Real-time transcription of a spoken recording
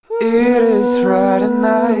It is Friday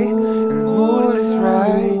night, and the mood is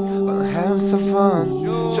right. Wanna have some fun,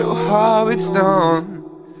 show how it's done.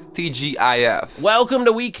 TGIF. Welcome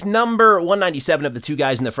to week number 197 of the Two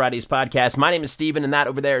Guys in the Fridays podcast. My name is Steven, and that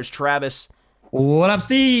over there is Travis. What up,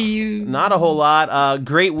 Steve? Not a whole lot.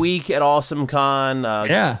 Great week at AwesomeCon.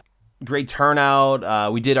 Yeah. Great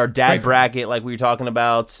turnout. We did our dad bracket like we were talking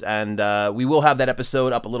about, and we will have that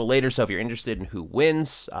episode up a little later, so if you're interested in who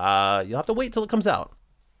wins, you'll have to wait till it comes out.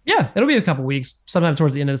 Yeah, it'll be a couple weeks, sometime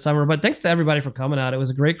towards the end of the summer. But thanks to everybody for coming out. It was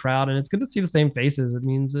a great crowd, and it's good to see the same faces. It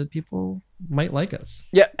means that people might like us.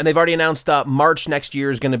 Yeah, and they've already announced March next year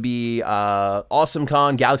is going to be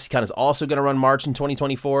AwesomeCon. GalaxyCon is also going to run March in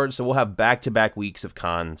 2024, so we'll have back-to-back weeks of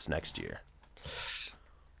cons next year.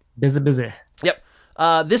 Busy. Yep.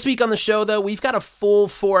 This week on the show, though, we've got a full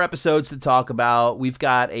 4 episodes to talk about. We've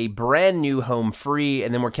got a brand new home free,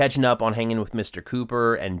 and then we're catching up on Hanging with Mr.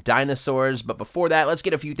 Cooper and dinosaurs. But before that, let's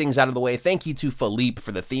get a few things out of the way. Thank you to Philippe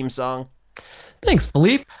for the theme song. Thanks,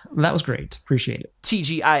 Philippe. That was great. Appreciate it.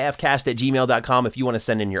 TGIFcast@gmail.com if you want to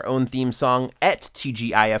send in your own theme song. At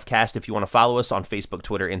TGIFcast if you want to follow us on Facebook,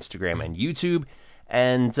 Twitter, Instagram, and YouTube.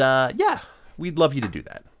 And yeah, we'd love you to do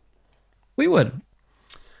that. We would.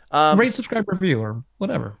 Rate, subscribe, review, or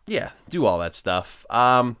whatever. Yeah, do all that stuff.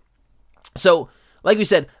 So, like we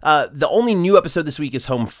said, the only new episode this week is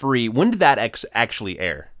home free. When did that actually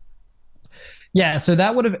air? Yeah, so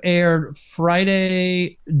that would have aired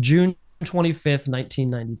Friday, June 25th,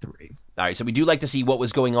 1993. All right, so we do like to see what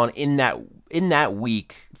was going on in that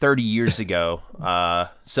week 30 years ago.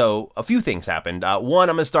 So a few things happened. One,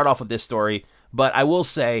 I'm going to start off with this story, but I will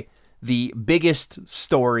say the biggest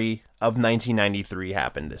story of 1993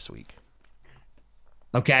 happened this week.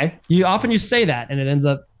 Okay. You say that, and it ends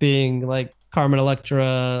up being like Carmen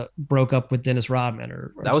Electra broke up with Dennis Rodman,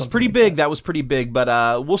 or that was pretty like big. That was pretty big,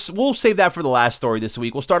 but we'll save that for the last story this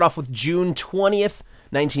week. We'll start off with June 20th,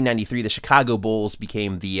 1993. The Chicago Bulls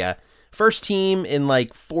became the first team in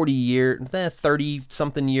like 30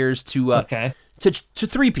 something years to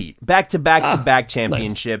three-peat, back-to-back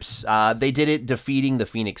championships. Nice. They did it defeating the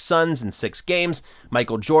Phoenix Suns in 6 games.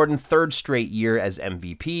 Michael Jordan, 3rd straight year as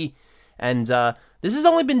MVP. And this has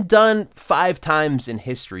only been done 5 times in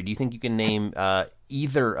history. Do you think you can name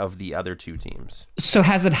either of the other 2 teams? So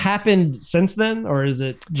has it happened since then, or is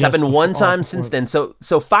it just... It's happened 1 time since then. So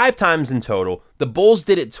 5 times in total. The Bulls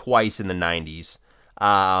did it twice in the 90s.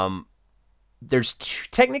 There's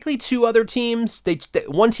technically 2 other teams.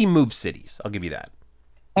 One team moved cities. I'll give you that.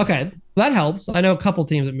 Okay, that helps. I know a couple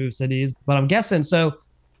teams that moved cities, but I'm guessing. So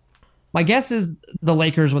my guess is the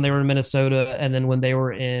Lakers when they were in Minnesota, and then when they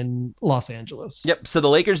were in Los Angeles. Yep. So the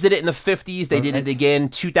Lakers did it in the 50s. They did it again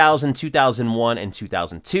 2000, 2001, and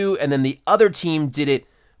 2002. And then the other team did it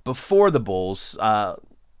before the Bulls, 50s,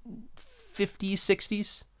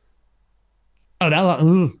 60s.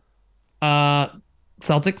 Oh,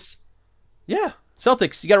 Celtics. Yeah,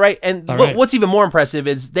 Celtics. You got it right. And what's even more impressive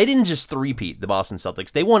is they didn't just three-peat the Boston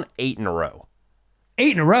Celtics. They won 8 in a row.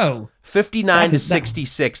 8 in a row? 59 to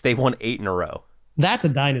 66, they won 8 in a row. That's a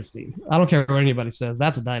dynasty. I don't care what anybody says.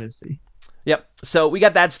 That's a dynasty. Yep. So we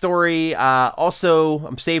got that story. Also,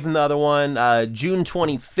 I'm saving the other one. June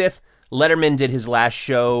 25th, Letterman did his last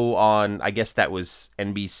show on, I guess that was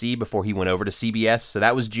NBC before he went over to CBS. So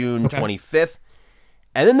that was June 25th.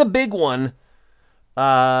 And then the big one,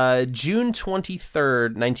 June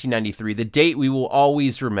 23rd, 1993, the date we will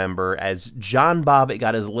always remember as John Bobbitt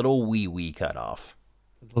got his little wee cut off.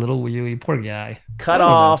 Little wee, poor guy. Cut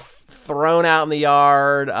off, thrown out in the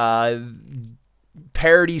yard,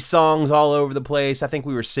 parody songs all over the place. I think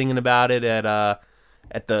we were singing about it at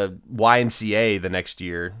the YMCA the next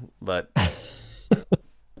year, but that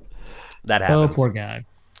happened. Oh, poor guy.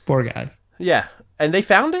 Poor guy. Yeah, and they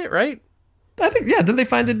found it, right? I think, yeah. Did they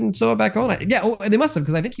find it and sew it back on? Yeah, they must have,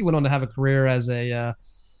 because I think he went on to have a career as a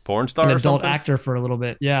porn star, an adult actor for a little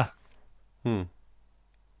bit. Yeah.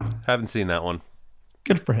 Haven't seen that one.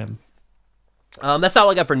 Good for him. That's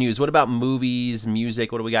all I got for news. What about movies,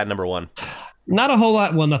 music? What do we got? Number 1. Not a whole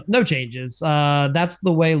lot. Well, no changes. That's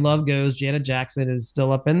the Way Love Goes. Janet Jackson is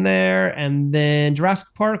still up in there, and then Jurassic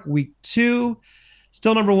Park week 2.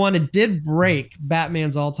 Still number 1. It did break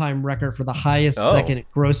Batman's all-time record for the highest second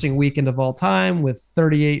grossing weekend of all time with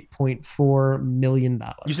 $38.4 million.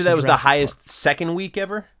 You said that was the highest second week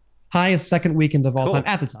ever? Highest second weekend of all time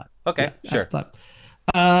at the time. Okay, yeah, sure. At the time.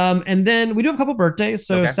 And then we do have a couple birthdays.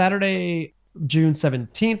 So Saturday, June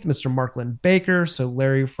 17th, Mr. Markland Baker. So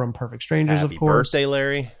Larry from Perfect Strangers, Happy of course. Birthday,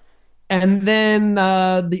 Larry. And then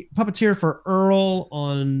the puppeteer for Earl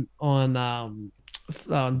on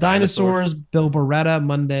Dinosaurs, Bill Beretta,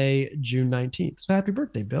 Monday, June 19th. So happy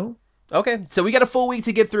birthday, Bill. Okay, so we got a full week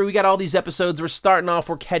to get through. We got all these episodes. We're starting off.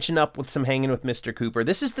 We're catching up with some Hanging with Mr. Cooper.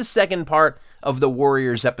 This is the second part of the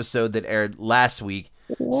Warriors episode that aired last week.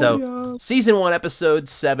 So, Season 1, Episode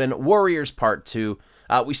 7, Warriors Part 2.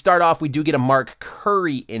 We start off, we do get a Mark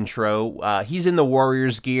Curry intro. He's in the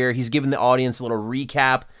Warriors gear. He's giving the audience a little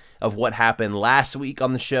recap of what happened last week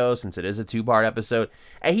on the show, since it is a 2-part episode.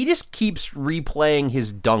 And he just keeps replaying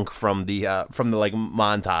his dunk from the like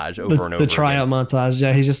montage over and over. The tryout montage.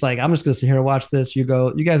 Yeah, he's just like, I'm just gonna sit here and watch this. You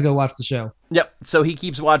guys go watch the show. Yep. So he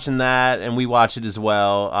keeps watching that, and we watch it as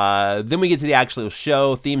well. Then we get to the actual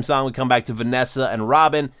show theme song. We come back to Vanessa and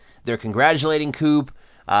Robin. They're congratulating Coop.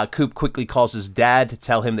 Coop quickly calls his dad to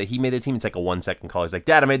tell him that he made the team. It's like a 1-second call. He's like,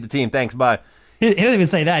 "Dad, I made the team. Thanks. Bye." He doesn't even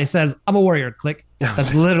say that. He says, "I'm a warrior." Click.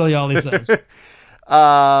 That's literally all he says.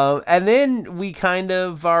 And then we kind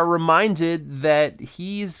of are reminded that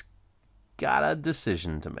he's got a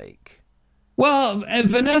decision to make. Well, and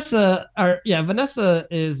Vanessa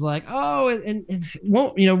is like, oh, and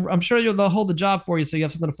won't, I'm sure they'll hold the job for you, so you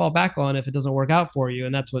have something to fall back on if it doesn't work out for you.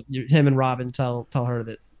 And that's what him and Robin tell her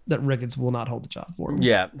that Ricketts will not hold the job for him.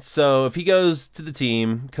 Yeah. So if he goes to the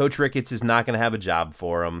team, Coach Ricketts is not going to have a job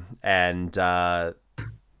for him, and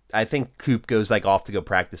I think Coop goes like off to go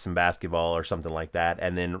practice some basketball or something like that.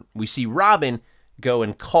 And then we see Robin go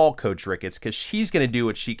and call Coach Ricketts because she's going to do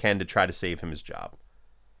what she can to try to save him his job.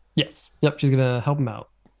 Yes. Yep. She's going to help him out.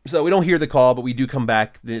 So we don't hear the call, but we do come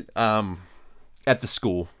back at the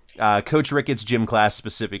school. Coach Ricketts' gym class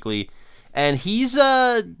specifically. And he's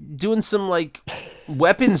doing some like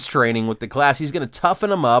weapons training with the class. He's going to toughen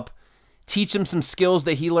them up, teach them some skills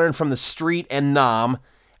that he learned from the street and Nam,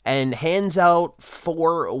 and hands out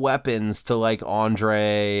 4 weapons to like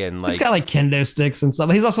Andre and like. He's got like kendo sticks and stuff.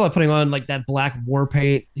 He's also like putting on like that black war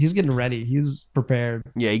paint. He's getting ready. He's prepared.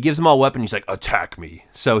 Yeah, he gives them all weapons. He's like, "Attack me."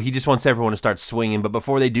 So he just wants everyone to start swinging. But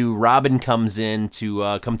before they do, Robin comes in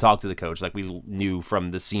to come talk to the coach, like we knew from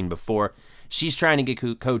the scene before. She's trying to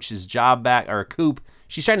get Coach's job back, or Coop.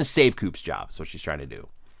 She's trying to save Coop's job. That's what she's trying to do.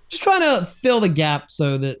 Just trying to fill the gap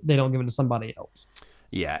so that they don't give it to somebody else.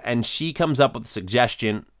 Yeah, and she comes up with a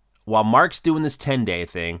suggestion. While Mark's doing this 10-day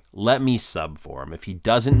thing, let me sub for him. If he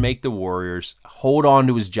doesn't make the Warriors, hold on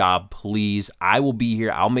to his job, please. I will be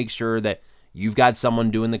here. I'll make sure that you've got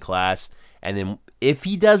someone doing the class. And then if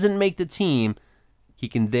he doesn't make the team, he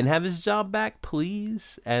can then have his job back,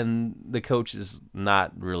 please. And the coach is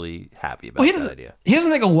not really happy about that idea. He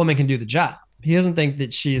doesn't think a woman can do the job. He doesn't think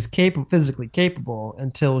that she is physically capable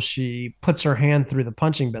until she puts her hand through the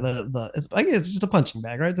punching bag. I guess it's just a punching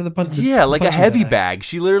bag, right? Like a heavy bag.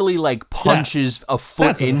 She literally like punches a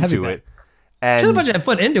foot into it. And she doesn't punch a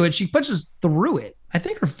foot into it. She punches through it. I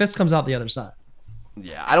think her fist comes out the other side.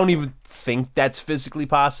 Yeah, I don't even think that's physically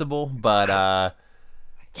possible, but I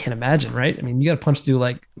can't imagine, right? I mean, you got to punch through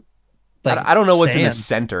like I don't know what's in the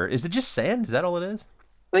sand. center. Is it just sand? Is that all it is?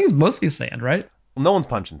 I think it's mostly sand, right? Well, no one's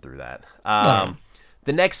punching through that.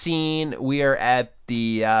 The next scene, we are at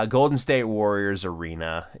the Golden State Warriors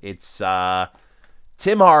arena. It's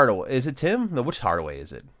Tim Hardaway. Is it Tim? No, which Hardaway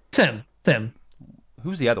is it? Tim.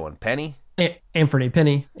 Who's the other one? Penny?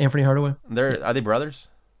 Anthony Hardaway. Are they brothers?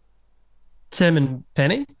 Tim and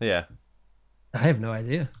Penny? Yeah. I have no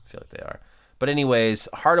idea. I feel like they are. But anyways,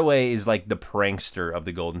 Hardaway is like the prankster of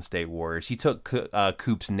the Golden State Warriors. He took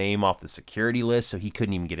Coop's name off the security list, so he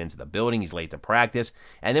couldn't even get into the building. He's late to practice.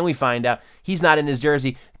 And then we find out he's not in his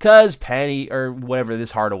jersey because Penny, or whatever,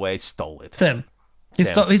 this Hardaway, stole it. Tim. He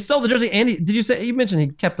stole the jersey, and you mentioned he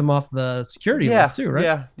kept him off the security list too,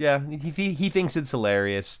 right? Yeah. He thinks it's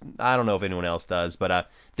hilarious. I don't know if anyone else does,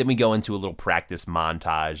 but then we go into a little practice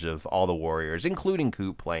montage of all the Warriors, including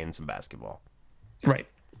Coop, playing some basketball. Right.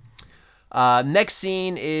 Next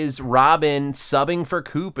scene is Robin subbing for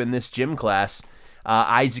Coop in this gym class.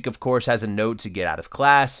 Isaac, of course, has a note to get out of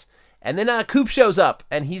class. And then Coop shows up,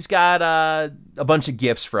 and he's got a bunch of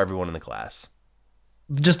gifts for everyone in the class.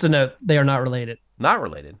 Just a note, they are not related. Not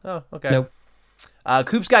related? Oh, okay. Nope.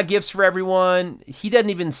 Coop's got gifts for everyone. He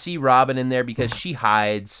doesn't even see Robin in there because she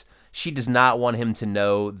hides. She does not want him to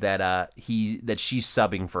know that she's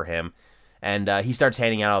subbing for him. And he starts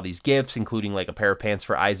handing out all these gifts, including like a pair of pants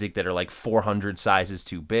for Isaac that are like 400 sizes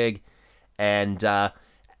too big. And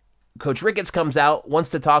Coach Ricketts comes out,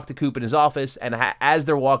 wants to talk to Coop in his office, and as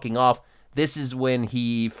they're walking off, this is when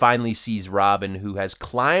he finally sees Robin, who has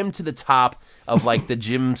climbed to the top of like the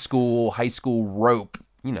gym school, high school rope,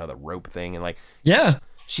 the rope thing, and like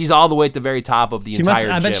she's all the way at the very top of the entire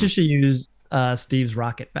gym. I bet she used Steve's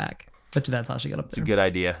rocket back. Bet you that's how she got up there. It's a good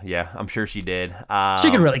idea. Yeah, I'm sure she did.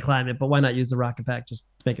 She could really climb it, but why not use the rocket pack just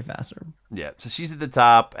to make it faster? Yeah, so she's at the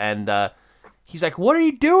top, and he's like, "What are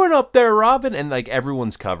you doing up there, Robin?" And like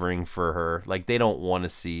everyone's covering for her. Like they don't want to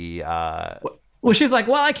see. Well, she's like,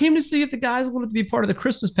 well, I came to see if the guys wanted to be part of the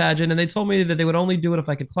Christmas pageant, and they told me that they would only do it if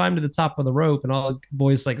I could climb to the top of the rope. And all the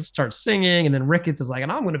boys like start singing, and then Ricketts is like,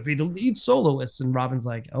 and I'm going to be the lead soloist. And Robin's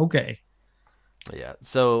like, okay. Yeah,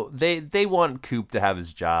 so they want Coop to have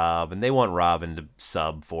his job, and they want Robin to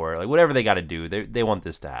sub for it. Like whatever they got to do, they want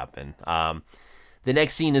this to happen. The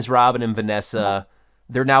next scene is Robin and Vanessa.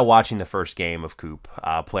 They're now watching the first game of Coop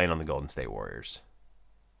playing on the Golden State Warriors.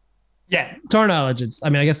 Yeah, to our knowledge, I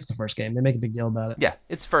guess it's the first game. They make a big deal about it. Yeah,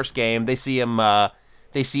 it's the first game. They see him.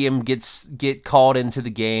 Get called into the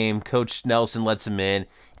game. Coach Nelson lets him in,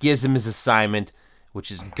 gives him his assignment,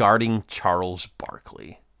 which is guarding Charles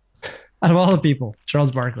Barkley. Out of all the people,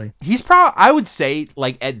 Charles Barkley. He's probably, I would say,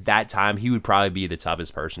 like at that time, he would probably be the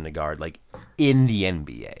toughest person to guard, like in the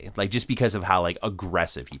NBA, like just because of how like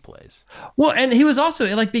aggressive he plays. Well, and he was also,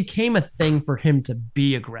 it like became a thing for him to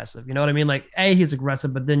be aggressive. You know what I mean? Like, he's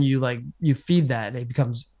aggressive, but then you feed that and it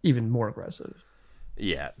becomes even more aggressive.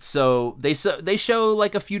 Yeah. So they show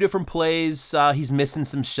like a few different plays. He's missing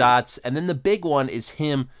some shots, and then the big one is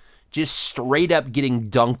him just straight up getting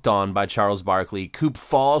dunked on by Charles Barkley. Coop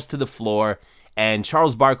falls to the floor, and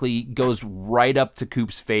Charles Barkley goes right up to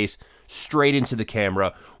Coop's face, straight into the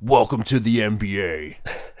camera. Welcome to the NBA.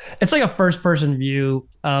 It's like a first-person view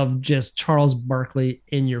of just Charles Barkley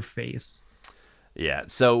in your face. Yeah,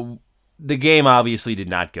 so the game obviously did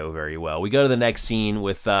not go very well. We go to the next scene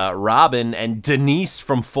with Robin and Denise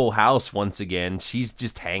from Full House once again. She's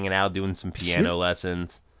just hanging out doing some piano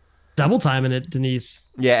lessons. Double timing it, Denise.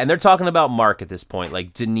 Yeah, and they're talking about Mark at this point,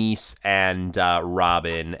 like Denise and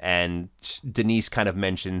Robin, and Denise kind of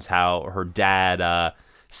mentions how her dad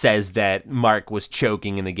says that Mark was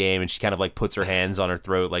choking in the game, and she kind of like puts her hands on her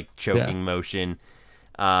throat, like choking motion.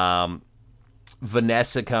 Vanessa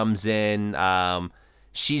comes in.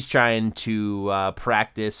 She's trying to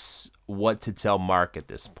practice what to tell Mark at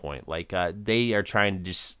this point. Like they are trying to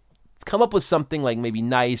just come up with something like maybe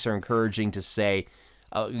nice or encouraging to say.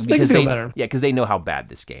 Because they know how bad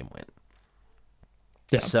this game went.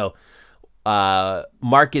 Yeah. So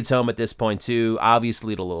Mark gets home at this point too,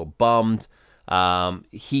 obviously a little bummed.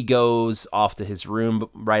 He goes off to his room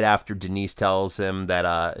right after Denise tells him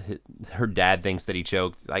that her dad thinks that he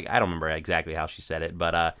choked. Like I don't remember exactly how she said it,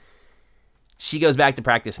 but she goes back to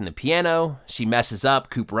practicing the piano. She messes up.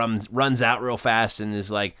 Coop runs out real fast and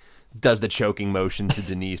is like, does the choking motion to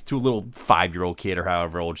Denise, to a little 5-year-old kid or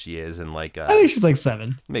however old she is, and like I think she's like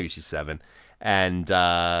 7. Maybe she's 7, and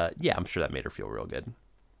yeah, I'm sure that made her feel real good.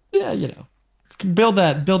 Yeah, you know, build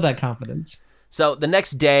that confidence. So the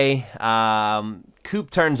next day, Coop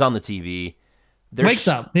turns on the TV.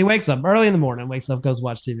 He wakes up early in the morning. Wakes up, goes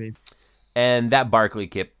watch TV. And that Barkley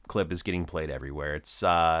clip is getting played everywhere. It's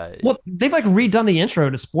well, they've like redone the intro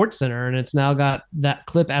to SportsCenter, and it's now got that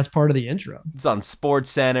clip as part of the intro. It's on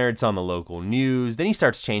SportsCenter. It's on the local news. Then he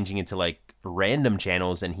starts changing it to like random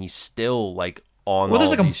channels, and he's still like on. Well,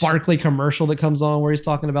 there's like a Barkley commercial that comes on where he's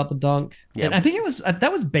talking about the dunk. Yeah, and I think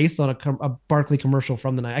that was based on a Barkley commercial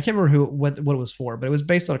from the 90s. I can't remember what it was for, but it was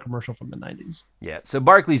based on a commercial from the 90s. Yeah, so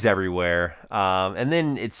Barkley's everywhere, and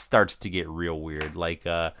then it starts to get real weird. Like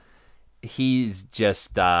he's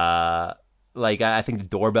just like I think the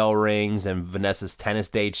doorbell rings and Vanessa's tennis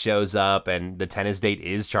date shows up, and the tennis date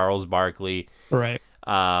is Charles Barkley. Right.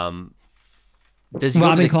 Robin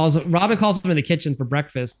calls him in the kitchen for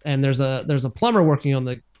breakfast, and there's a plumber working on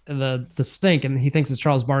the sink, and he thinks it's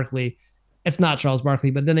Charles Barkley. It's not Charles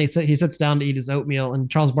Barkley, but then he sits down to eat his oatmeal,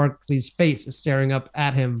 and Charles Barkley's face is staring up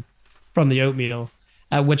at him from the oatmeal.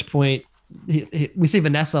 At which point we see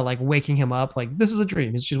Vanessa like waking him up, like this is a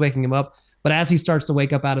dream. She's waking him up, but as he starts to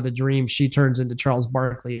wake up out of the dream, she turns into Charles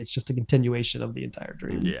Barkley. It's just a continuation of the entire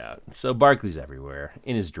dream. Yeah, so Barkley's everywhere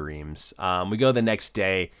in his dreams. We go the next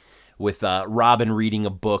day with Robin reading a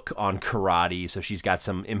book on karate, so she's got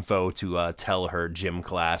some info to tell her gym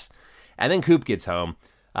class. And then Coop gets home.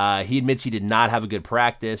 He admits he did not have a good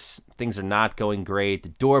practice. Things are not going great. The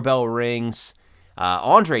doorbell rings.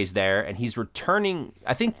 Andre's there, and he's returning.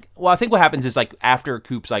 I think what happens is like after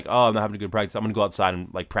Coop's like, oh, I'm not having a good practice, I'm gonna go outside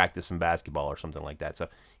and like practice some basketball or something like that. So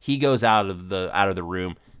he goes out of the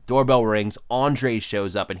room. Doorbell rings. Andre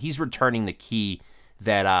shows up, and he's returning the key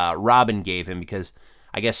that Robin gave him, because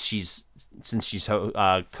I guess since she's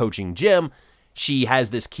coaching gym, she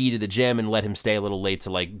has this key to the gym and let him stay a little late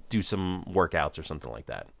to like do some workouts or something like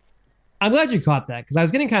that. I'm glad you caught that, because I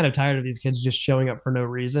was getting kind of tired of these kids just showing up for no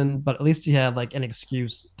reason, but at least he had like an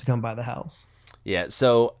excuse to come by the house. Yeah,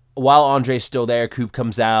 so while Andre's still there, Coop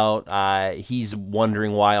comes out. He's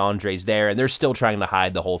wondering why Andre's there, and they're still trying to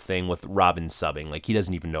hide the whole thing with Robin subbing. Like, he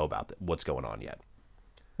doesn't even know about what's going on yet.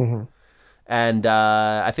 Mm-hmm. And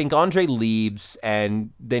I think Andre leaves,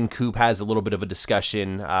 and then Coop has a little bit of a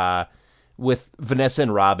discussion with Vanessa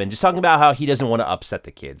and Robin, just talking about how he doesn't want to upset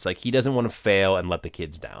the kids. Like, he doesn't want to fail and let the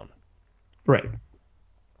kids down. Right.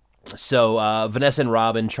 So Vanessa and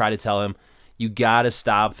Robin try to tell him, you got to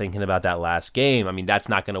stop thinking about that last game. I mean, that's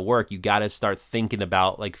not going to work. You got to start thinking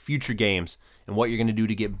about like future games and what you're going to do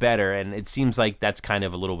to get better. And it seems like that's kind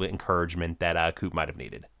of a little bit encouragement that Coop might have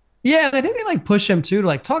needed. Yeah, and I think they like push him too to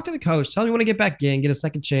like talk to the coach, tell him you want to get back in, get a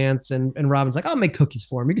second chance. And Robin's like, I'll make cookies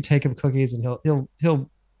for him. You can take him cookies and he'll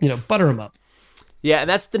butter him up. Yeah, and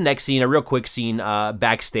that's the next scene, a real quick scene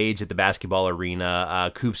backstage at the basketball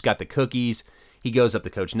arena. Coop's got the cookies. He goes up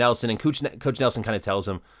to Coach Nelson, and Coach Nelson kind of tells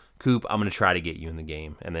him, Coop, I'm going to try to get you in the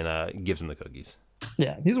game, and then gives him the cookies.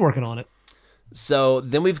 Yeah, he's working on it. So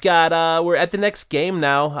then we've got, we're at the next game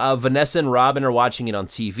now. Vanessa and Robin are watching it on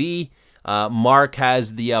TV. Mark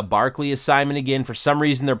has the Barkley assignment again. For some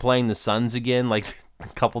reason, they're playing the Suns again, like a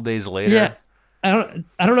couple days later. Yeah. I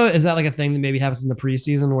don't know. Is that like a thing that maybe happens in the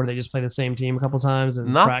preseason where they just play the same team a couple times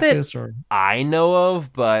as Not practice? that or I know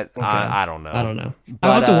of, but okay. I don't know. I don't know. But,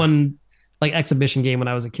 I went to one like exhibition game when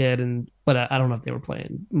I was a kid, but I don't know if they were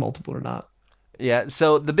playing multiple or not. Yeah.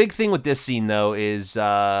 So the big thing with this scene though is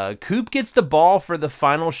Coop gets the ball for the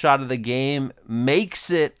final shot of the game, makes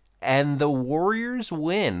it, and the Warriors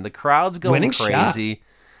win. The crowd's going Winning crazy. shots.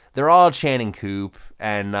 They're all chanting Coop,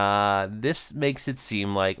 and this makes it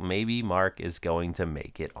seem like maybe Mark is going to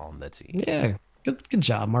make it on the team. Yeah, good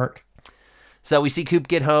job, Mark. So we see Coop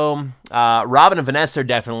get home. Robin and Vanessa are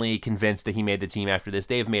definitely convinced that he made the team after this.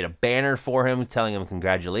 They have made a banner for him telling him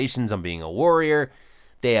congratulations on being a Warrior.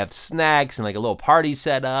 They have snacks and like a little party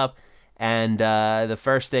set up. And the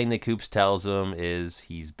first thing that Coops tells him is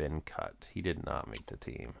he's been cut. He did not make the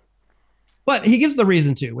team. But he gives the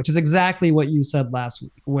reason too, which is exactly what you said last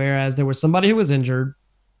week. Whereas there was somebody who was injured.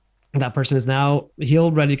 That person is now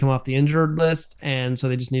healed, ready to come off the injured list. And so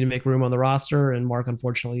they just need to make room on the roster. And Mark,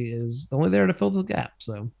 unfortunately, is only there to fill the gap.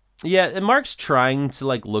 So, yeah, and Mark's trying to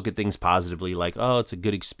like look at things positively, like, oh, it's a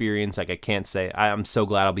good experience. Like, I can't say, I'm so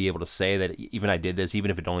glad I'll be able to say that even I did this, even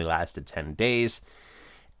if it only lasted 10 days.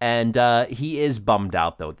 And he is bummed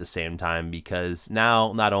out, though, at the same time, because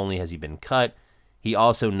now not only has he been cut, he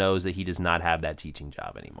also knows that he does not have that teaching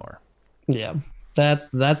job anymore. Yeah, that's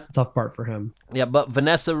the tough part for him. Yeah, but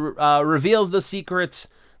Vanessa reveals the secret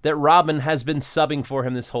that Robin has been subbing for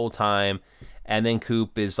him this whole time. And then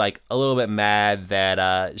Coop is like a little bit mad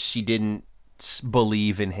that she didn't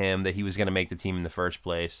believe in him, that he was going to make the team in the first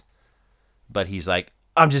place. But he's like,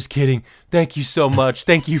 I'm just kidding. Thank you so much.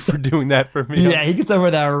 Thank you for doing that for me. Yeah, he gets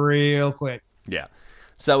over that real quick. Yeah.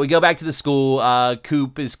 So we go back to the school.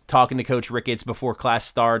 Coop is talking to Coach Ricketts before class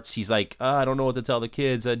starts. He's like, I don't know what to tell the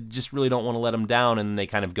kids. I just really don't want to let them down. And they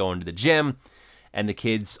kind of go into the gym. And the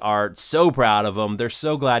kids are so proud of him. They're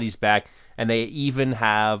so glad he's back. And they even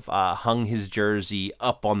have hung his jersey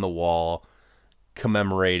up on the wall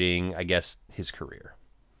commemorating, I guess, his career.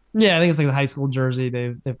 Yeah, I think it's like the high school jersey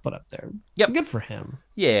they've put up there. Yep. Good for him.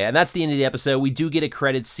 Yeah, and that's the end of the episode. We do get a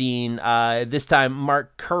credit scene. This time,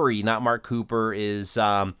 Mark Curry, not Mark Cooper, is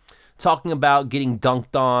talking about getting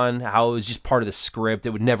dunked on, how it was just part of the script. It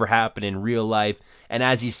would never happen in real life. And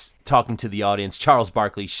as he's talking to the audience, Charles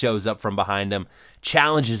Barkley shows up from behind him,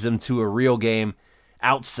 challenges him to a real game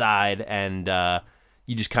outside, and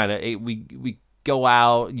you just kind of, we go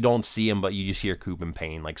out, you don't see him, but you just hear Coop in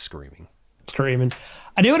pain, like screaming.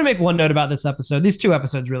 I do want to make one note about this episode. These two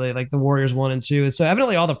episodes, really, like the Warriors 1 and 2. So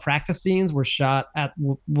evidently all the practice scenes were shot at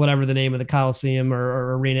whatever the name of the Coliseum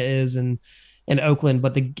or arena is in Oakland.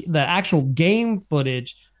 But the actual game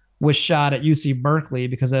footage was shot at UC Berkeley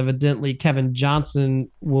because evidently Kevin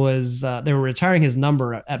Johnson was, they were retiring his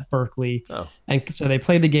number at Berkeley. Oh. And so they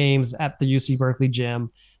played the games at the UC Berkeley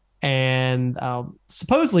gym. And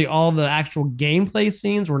supposedly all the actual gameplay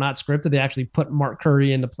scenes were not scripted. They actually put Mark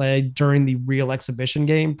Curry into play during the real exhibition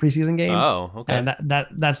game, preseason game. Oh, okay. And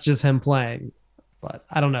that's just him playing. But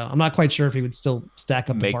I don't know. I'm not quite sure if he would still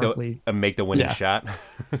stack up to Barkley. Make the winning shot.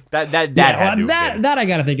 that I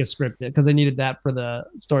gotta think is scripted because they needed that for the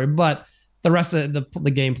story. But the rest of the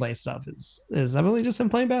gameplay stuff is evidently just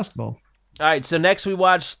him playing basketball. All right, so next we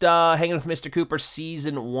watched Hanging with Mr. Cooper,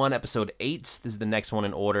 Season 1, Episode 8. This is the next one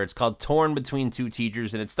in order. It's called Torn Between Two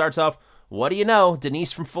Teachers, and it starts off, what do you know?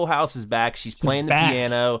 Denise from Full House is back. She's playing the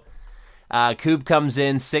piano. Coop comes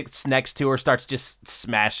in, sits next to her, starts just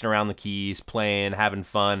smashing around the keys, playing, having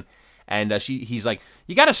fun. And he's like,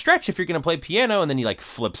 you got to stretch if you're going to play piano. And then he like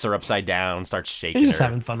flips her upside down, starts shaking He's just her.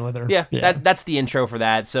 having fun with her. Yeah. That's the intro for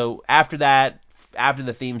that. So after that, after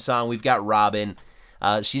the theme song, we've got Robin.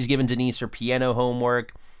 She's giving Denise her piano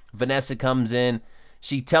homework. Vanessa comes in.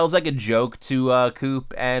 She tells like a joke to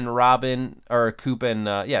Coop and Robin,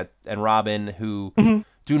 and Robin, who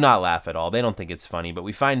do not laugh at all. They don't think it's funny, but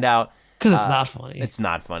we find out because it's not funny. It's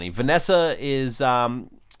not funny. Vanessa is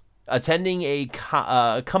attending a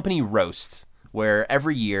company roast where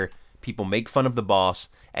every year people make fun of the boss,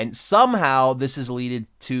 and somehow this is leaded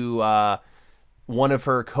to one of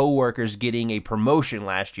her coworkers getting a promotion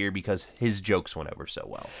last year because his jokes went over so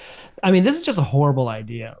well. I mean, this is just a horrible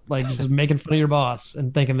idea. Like just making fun of your boss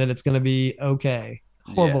and thinking that it's going to be okay.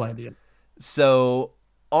 Horrible idea. So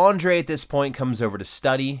Andre at this point comes over to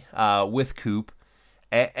study with Coop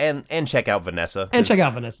and check out Vanessa.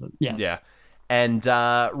 Yes. Yeah. And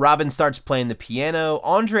Robin starts playing the piano.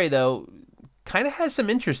 Andre, though, kind of has some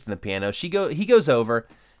interest in the piano. He goes over,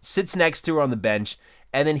 sits next to her on the bench,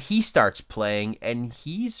 and then he starts playing, and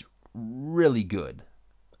he's really good.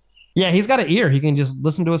 Yeah, he's got an ear. He can just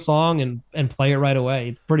listen to a song and play it right away.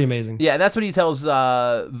 It's pretty amazing. Yeah, and that's what he tells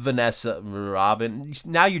Robin.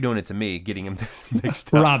 Now you're doing it to me, getting him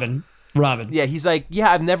mixed up. Robin. Yeah, he's like,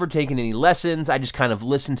 yeah, I've never taken any lessons. I just kind of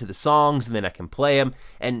listen to the songs, and then I can play them.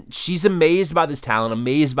 And she's amazed by this talent,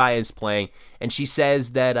 amazed by his playing. And she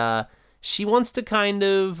says that she wants to kind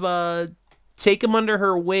of take him under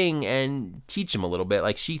her wing and teach him a little bit.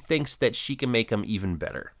 Like, she thinks that she can make him even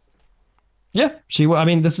better. Yeah, he's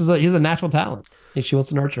a natural talent. She wants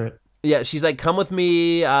to nurture it. Yeah, she's like, come with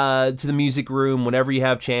me to the music room whenever you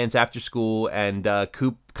have chance after school. And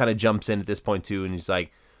Coop kind of jumps in at this point, too, and he's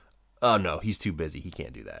like, oh, no, he's too busy. He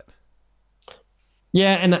can't do that.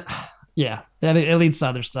 Yeah, and it leads to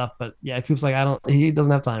other stuff. But yeah, Coop's like, he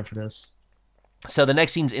doesn't have time for this. So the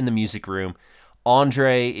next scene's in the music room.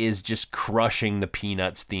 Andre is just crushing the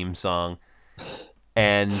Peanuts theme song.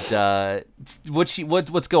 And what's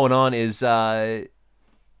going on is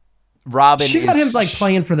Robin. She's got him like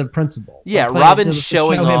playing for the principal. Yeah, like Robin's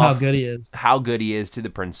showing show him off how good he is. How good he is to the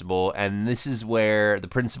principal, and this is where the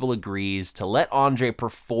principal agrees to let Andre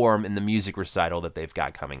perform in the music recital that they've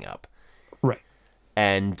got coming up. Right.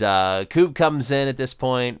 And Coop comes in at this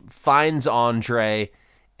point, finds Andre,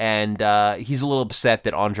 and he's a little upset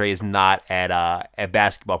that Andre is not at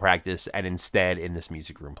basketball practice and instead in this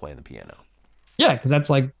music room playing the piano. Yeah, because that's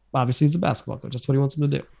like, obviously he's a basketball coach. That's what he wants him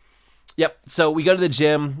to do. Yep. So we go to the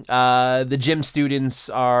gym. The gym students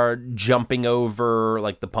are jumping over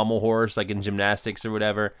like the pommel horse, like in gymnastics or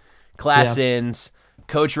whatever. Class ends.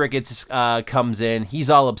 Coach Ricketts comes in. He's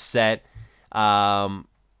all upset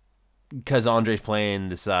because Andre's playing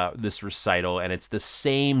this recital, and it's the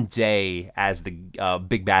same day as the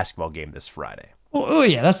big basketball game this Friday. Oh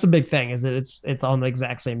yeah, that's the big thing. Is that it's on the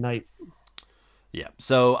exact same night. Yeah,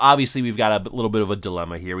 so obviously we've got a little bit of a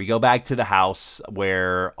dilemma here. We go back to the house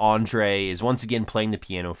where Andre is once again playing the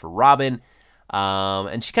piano for Robin,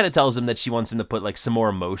 and she kind of tells him that she wants him to put like some more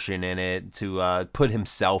emotion in it, to put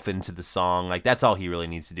himself into the song. Like, that's all he really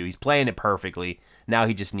needs to do. He's playing it perfectly. Now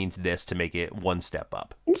he just needs this to make it one step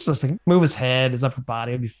up. Just like move his head, his upper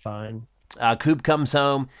body, it'll be fine. Coop comes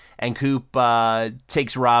home, and Coop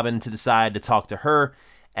takes Robin to the side to talk to her,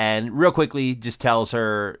 and real quickly just tells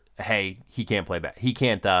her, hey, he can't play he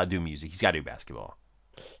can't do music. He's got to do basketball.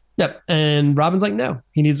 Yep. And Robin's like, no,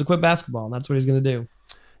 he needs to quit basketball, and that's what he's going to do.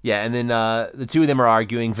 Yeah, and then the two of them are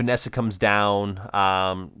arguing. Vanessa comes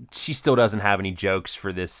down. She still doesn't have any jokes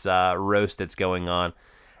for this roast that's going on.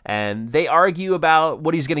 And they argue about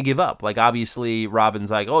what he's going to give up. Like, obviously, Robin's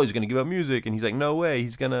like, oh, he's going to give up music. And he's like, no way.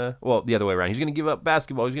 He's going to, well, the other way around. He's going to give up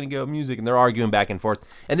basketball. He's going to give up music. And they're arguing back and forth.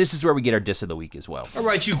 And this is where we get our diss of the week as well. All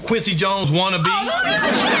right, you Quincy Jones wannabe. Hey,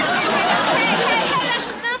 that's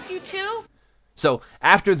enough, you two. So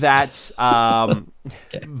after that,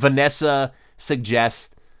 Vanessa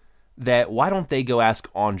suggests that why don't they go ask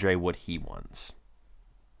Andre what he wants?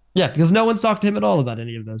 Yeah, because no one's talked to him at all about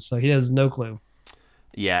any of this. So he has no clue.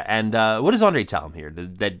 Yeah, and what does Andre tell him here?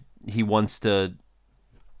 That he wants to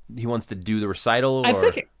do the recital?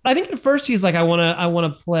 Or? I think at first he's like, I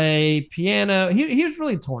want to play piano. He was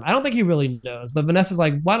really torn. I don't think he really knows. But Vanessa's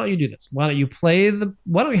like, why don't you do this? Why don't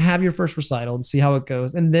you have your first recital and see how it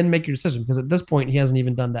goes, and then make your decision? Because at this point he hasn't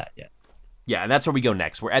even done that yet. Yeah, and that's where we go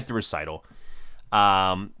next. We're at the recital.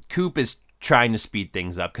 Coop is trying to speed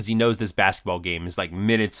things up because he knows this basketball game is like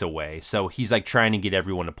minutes away. So he's like trying to get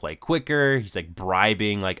everyone to play quicker. He's like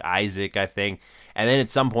bribing like Isaac, I think. And then at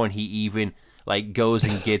some point he even like goes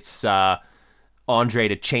and gets Andre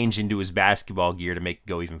to change into his basketball gear to make it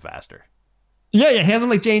go even faster. Yeah, he has him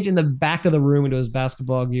like change in the back of the room into his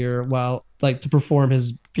basketball gear while like to perform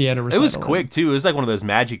his piano It recital. was quick too. It was like one of those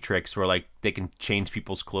magic tricks where like they can change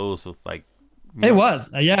people's clothes with like. It was.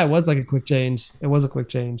 Yeah, it was like a quick change. It was a quick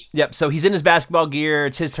change. Yep. So he's in his basketball gear.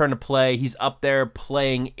 It's his turn to play. He's up there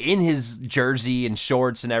playing in his jersey and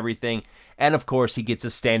shorts and everything. And of course, he gets a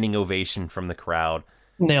standing ovation from the crowd.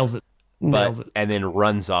 Nails it. And then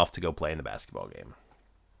runs off to go play in the basketball game.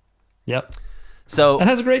 Yep. So that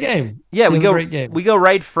has a great game. Yeah, we go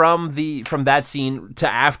right from that scene to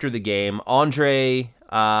after the game. Andre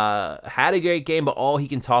had a great game, but all he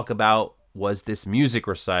can talk about was this music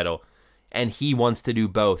recital, and he wants to do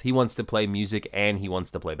both. He wants to play music and he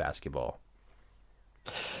wants to play basketball.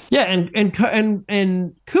 Yeah, and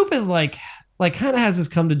Coop is like kind of has this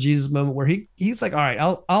come to Jesus moment where he's like, all right,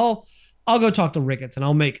 I'll go talk to Ricketts and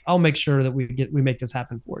I'll make sure that we make this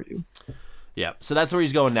happen for you. Yeah, so that's where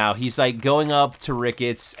he's going now. He's like going up to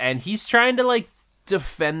Ricketts and he's trying to like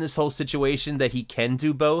defend this whole situation that he can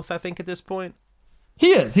do both, I think, at this point.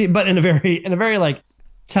 He is. But in a very like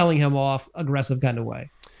telling him off aggressive kind of way.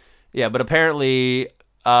 Yeah, but apparently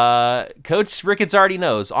Coach Ricketts already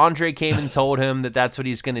knows. Andre came and told him that that's what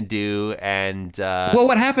he's going to do, and well,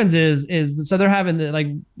 what happens is so they're having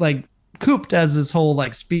the, like Coop does this whole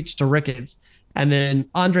like speech to Ricketts. And then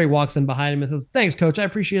Andre walks in behind him and says, "Thanks, Coach. I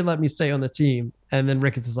appreciate you letting me stay on the team." And then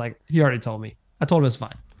Ricketts is like, "He already told me. I told him it's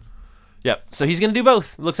fine." Yep. So he's going to do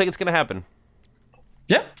both. Looks like it's going to happen.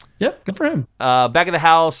 Yep. Good for him. Back at the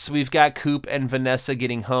house, we've got Coop and Vanessa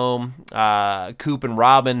getting home. Coop and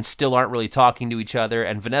Robin still aren't really talking to each other.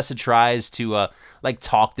 And Vanessa tries to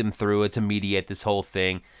talk them through it, to mediate this whole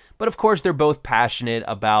thing. But of course, they're both passionate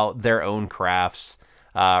about their own crafts.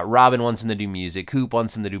 Robin wants him to do music. Coop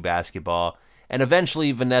wants him to do basketball. And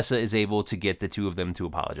eventually, Vanessa is able to get the two of them to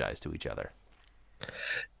apologize to each other.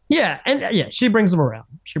 Yeah, and she brings them around.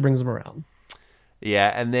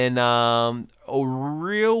 Yeah, and then a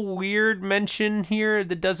real weird mention here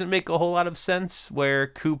that doesn't make a whole lot of sense, where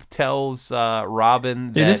Coop tells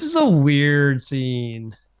Robin that... Dude, this is a weird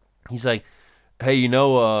scene. He's like, "Hey,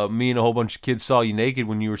 me and a whole bunch of kids saw you naked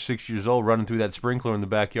when you were 6 years old running through that sprinkler in the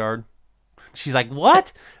backyard." She's like,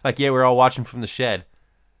 "What?" Like, "Yeah, we're all watching from the shed."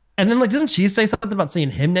 And then, doesn't she say something about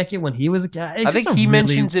seeing him naked when he was a kid? I think he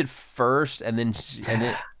mentions it first,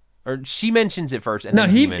 or she mentions it first. And then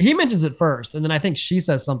he mentions it first, and then I think she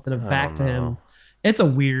says something back to him. It's a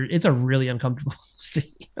really uncomfortable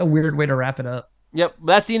scene. A weird way to wrap it up. Yep,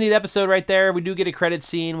 that's the end of the episode right there. We do get a credit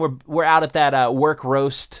scene. We're out at that work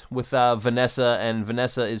roast with Vanessa, and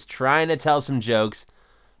Vanessa is trying to tell some jokes.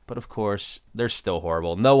 But of course, they're still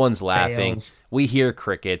horrible. No one's laughing. Fails. We hear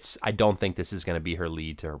crickets. I don't think this is going to be her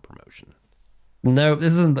lead to her promotion. No,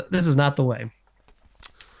 this is not the way.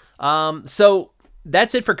 So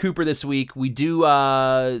that's it for Cooper this week. We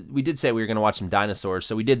did say we were going to watch some dinosaurs,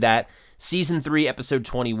 so we did that. Season 3, episode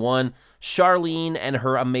 21. Charlene and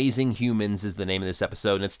Her Amazing Humans is the name of this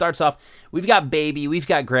episode. And it starts off, we've got Baby, we've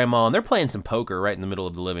got Grandma, and they're playing some poker right in the middle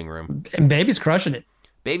of the living room. And Baby's crushing it.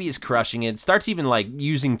 Baby is crushing it. Starts even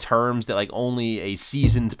using terms that only a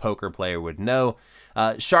seasoned poker player would know.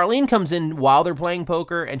 Charlene comes in while they're playing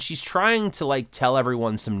poker, and she's trying to tell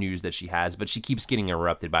everyone some news that she has, but she keeps getting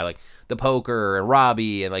interrupted by the poker and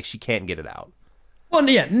Robbie, and she can't get it out. Well,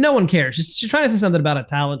 yeah, no one cares. She's trying to say something about a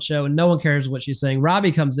talent show, and no one cares what she's saying.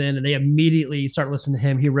 Robbie comes in, and they immediately start listening to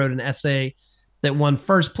him. He wrote an essay that won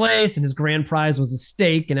first place, and his grand prize was a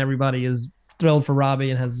steak, and everybody is thrilled for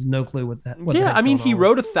Robbie and has no clue what he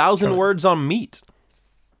wrote 1,000 words on meat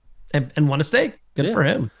and won a steak. Good for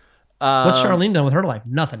him. What's Charlene done with her life?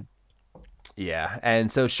 Nothing. Yeah,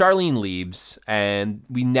 and so Charlene leaves, and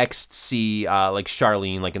we next see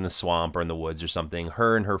Charlene in the swamp or in the woods or something.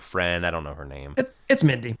 Her and her friend, I don't know her name. It's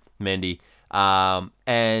Mindy.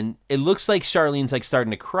 And it looks like Charlene's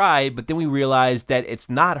starting to cry, but then we realize that it's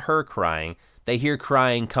not her crying. They hear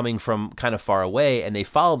crying coming from kind of far away, and they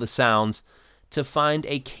follow the sounds to find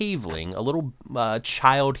a caveling, a little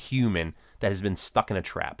child human that has been stuck in a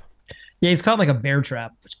trap. Yeah, he's caught a bear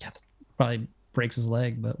trap, which probably breaks his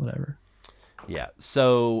leg, but whatever. Yeah,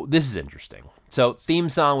 so this is interesting. So theme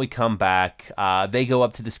song, we come back. They go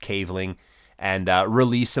up to this caveling and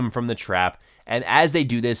release him from the trap. And as they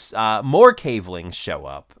do this, more cavelings show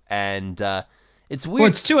up. And it's weird. Well,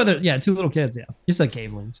 it's two little kids, yeah. You said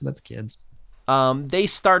caveling, so that's kids. They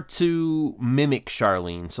start to mimic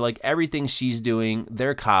Charlene. So everything she's doing,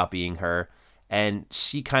 they're copying her. And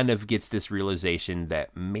she kind of gets this realization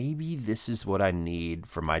that maybe this is what I need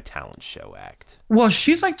for my talent show act. Well,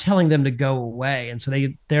 she's telling them to go away. And so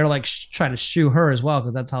they're trying to shoo her as well,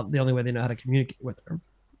 because that's the only way they know how to communicate with her.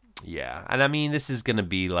 Yeah, and I mean, this is gonna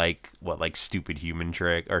be like stupid human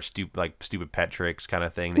trick or stupid pet tricks kind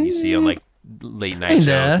of thing that you see on like late night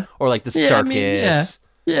show or like the circus. I mean,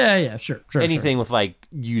 yeah, sure. Anything with like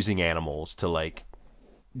using animals to like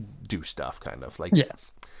do stuff, kind of like.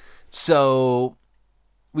 Yes. So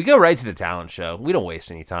we go right to the talent show. We don't waste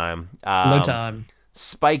any time. No time.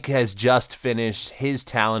 Spike has just finished his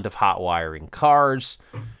talent of hot wiring cars.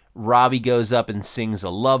 Robbie goes up and sings a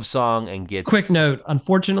love song and gets... Quick note.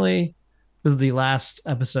 Unfortunately, this is the last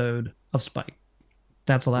episode of Spike.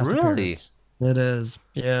 That's the last appearance. It is.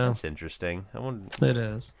 Yeah. That's interesting. It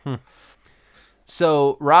is.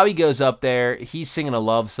 So Robbie goes up there. He's singing a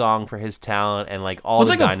love song for his talent, and like all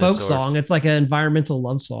the dinosaurs... It's like a folk song. It's like an environmental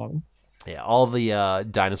love song. Yeah, all the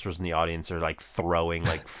dinosaurs in the audience are like throwing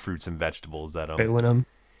like fruits and vegetables at him. Booing him.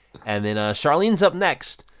 And then Charlene's up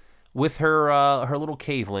next with her little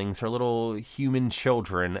cavelings, her little human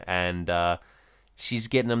children, and she's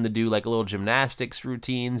getting them to do like little gymnastics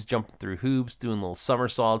routines, jumping through hoops, doing little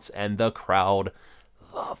somersaults, and the crowd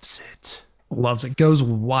loves it. Loves it. Goes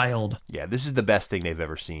wild. Yeah, this is the best thing they've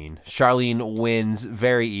ever seen. Charlene wins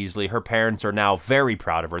very easily. Her parents are now very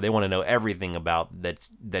proud of her. They want to know everything about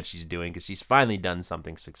that she's doing because she's finally done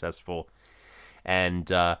something successful.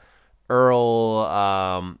 And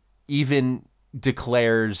Earl even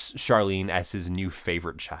declares Charlene as his new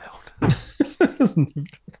favorite child. That's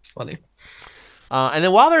funny. And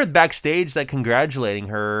then while they're backstage, like congratulating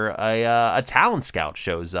her, a talent scout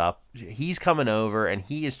shows up. He's coming over and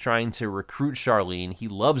he is trying to recruit Charlene. He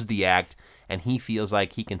loves the act and he feels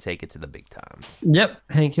like he can take it to the big times. Yep,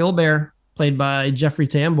 Hank Hillbear, played by Jeffrey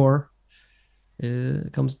Tambor,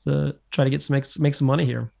 comes to try to get make some money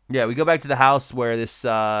here. Yeah, we go back to the house where this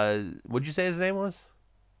what'd you say his name was?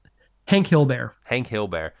 Hank Hillbear. Hank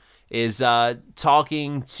Hillbear is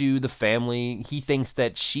talking to the family. He thinks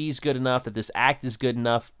that she's good enough, that this act is good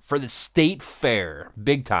enough for the state fair,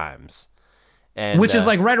 big times. And, which is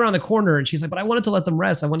like right around the corner. And she's like, but I wanted to let them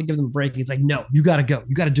rest. I want to give them a break. And he's like, no, you got to go.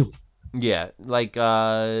 You got to do it. Yeah, like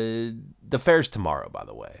the fair's tomorrow, by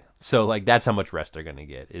the way. So like that's how much rest they're going to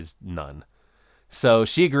get is none. So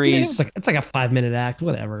she agrees. Yeah, it's like a 5-minute act,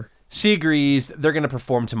 whatever. She agrees. They're going to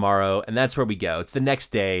perform tomorrow, and that's where we go. It's the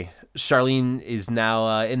next day. Charlene is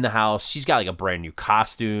now in the house. She's got like a brand new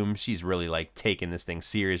costume. She's really like taking this thing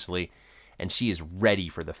seriously, and she is ready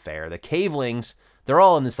for the fair. The cavelings, they're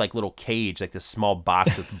all in this like little cage, like this small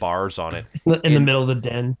box with bars on it. in the middle of the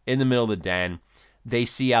den. In the middle of the den. They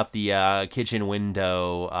see out the kitchen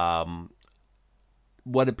window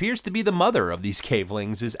what appears to be the mother of these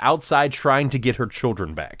cavelings is outside trying to get her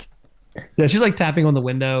children back. Yeah, she's like tapping on the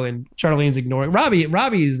window and Charlene's ignoring.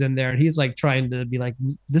 Robbie's in there and he's like trying to be like,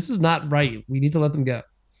 this is not right. We need to let them go.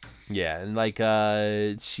 Yeah, and like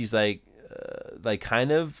she's like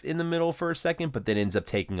kind of in the middle for a second, but then ends up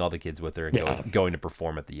taking all the kids with her and going to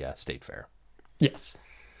perform at the state fair. Yes.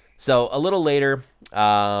 So a little later,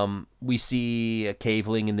 we see a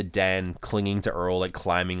caveling in the den clinging to Earl, like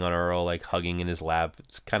climbing on Earl, like hugging in his lap.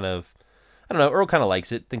 It's kind of, I don't know, Earl kind of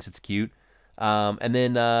likes it, thinks it's cute. And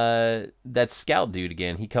then that scout dude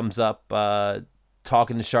again, he comes up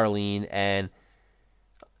talking to Charlene, and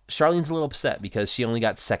Charlene's a little upset because she only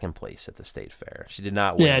got second place at the state fair. She did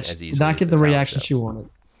not win as easily. Did not get the reaction she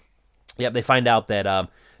wanted. Yep, they find out that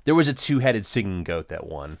there was a two-headed singing goat that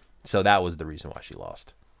won, so that was the reason why she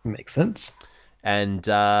lost. Makes sense. And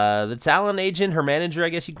the talent agent, her manager, I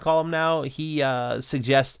guess you can call him now, he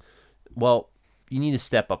suggests, well, you need to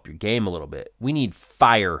step up your game a little bit. We need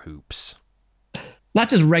fire hoops. Not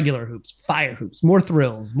just regular hoops, fire hoops. More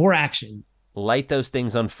thrills, more action. Light those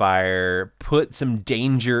things on fire. Put some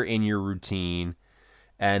danger in your routine.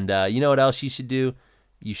 And you know what else you should do?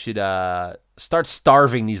 You should start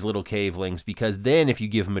starving these little cavelings, because then if you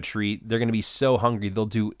give them a treat, they're going to be so hungry they'll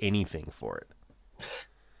do anything for it.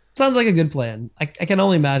 Sounds like a good plan. I can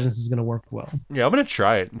only imagine this is going to work well. Yeah, I'm going to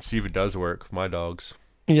try it and see if it does work with my dogs.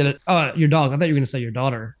 You get it? Oh, your dog. I thought you were going to say your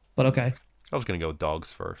daughter, but okay. I was going to go with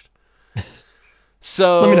dogs first.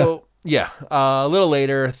 So, let me know. Yeah, a little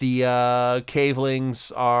later, the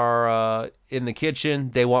cavelings are in the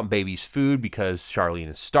kitchen. They want baby's food because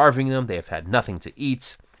Charlene is starving them. They have had nothing to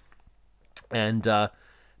eat. And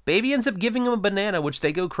baby ends up giving them a banana, which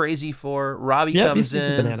they go crazy for. Robbie comes in.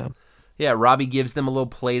 A banana. Yeah, Robbie gives them a little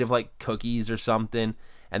plate of like cookies or something.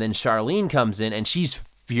 And then Charlene comes in, and she's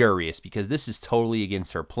furious because this is totally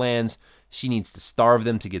against her plans. She needs to starve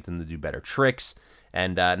them to get them to do better tricks.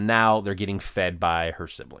 And now they're getting fed by her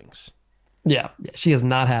siblings. Yeah, she is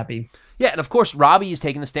not happy. Yeah, and of course, Robbie is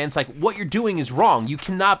taking the stance like, what you're doing is wrong. You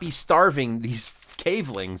cannot be starving these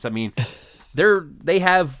cavelings. I mean, they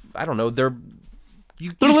have, I don't know, they're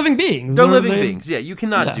They're living beings. They're living beings. Yeah, you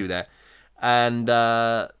cannot do that. And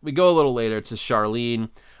we go a little later to Charlene.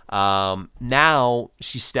 Now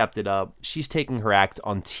she stepped it up. She's taking her act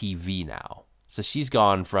on TV now. So she's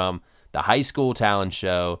gone from the high school talent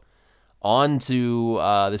show on to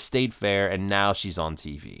the state fair, and now she's on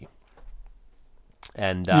TV.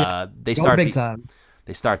 And they start big time.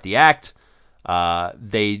 They start the act.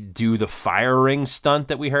 They do the fire ring stunt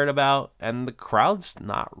that we heard about, and the crowd's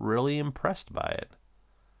not really impressed by it.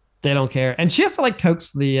 They don't care, and she has to like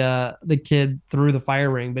coax the kid through the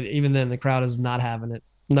fire ring, but even then, the crowd is not having it.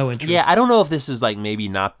 No interest. Yeah, I don't know if this is like maybe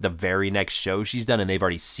not the very next show she's done, and they've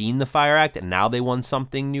already seen the fire act, and now they want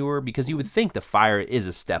something newer, because you would think the fire is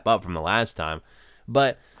a step up from the last time,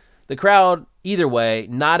 but the crowd, either way,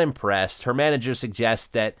 not impressed. Her manager suggests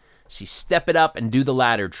that she step it up and do the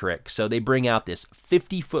ladder trick. So they bring out this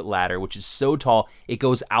 50-foot ladder, which is so tall, it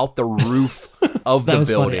goes out the roof of the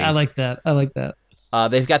building. Funny. I like that.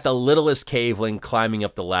 They've got the littlest caveling climbing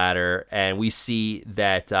up the ladder, and we see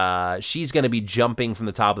that she's going to be jumping from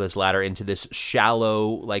the top of this ladder into this shallow,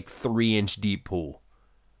 like 3-inch deep pool.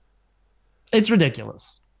 It's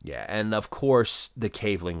ridiculous. Yeah, and of course, the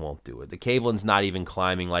caveling won't do it. The caveling's not even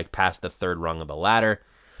climbing like past the third rung of the ladder.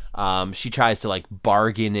 She tries to like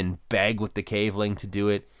bargain and beg with the caveling to do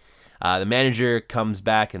it. The manager comes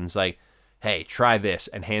back and is like, "Hey, try this,"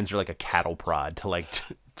 and hands her like a cattle prod to like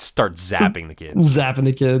start zapping the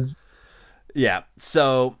kids. Yeah.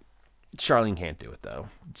 So Charlene can't do it though.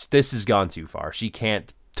 This has gone too far. She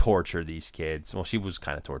can't torture these kids. Well, she was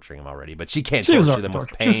kind of torturing them already, but she can't torture them with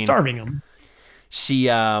pain. She was starving them. She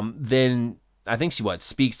then I think she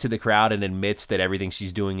speaks to the crowd and admits that everything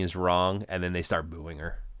she's doing is wrong, and then they start booing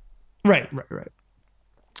her. Right.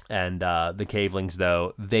 And the cavelings,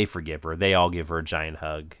 though, they forgive her. They all give her a giant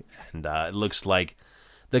hug. And it looks like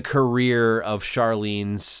the career of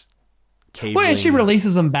Charlene's caveling... Well, and she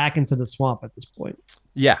releases them back into the swamp at this point.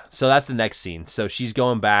 Yeah, so that's the next scene. So she's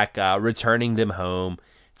going back, returning them home,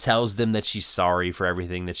 tells them that she's sorry for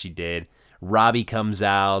everything that she did. Robbie comes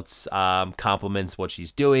out, compliments what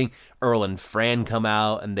she's doing. Earl and Fran come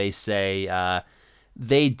out, and they say...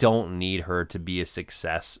 they don't need her to be a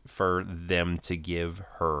success for them to give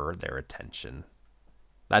her their attention.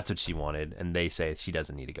 That's what she wanted, and they say she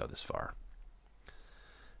doesn't need to go this far.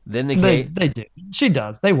 Then they do. She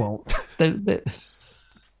does. They won't. At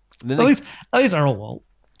least Earl won't.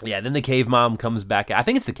 Yeah. Then the cave mom comes back. I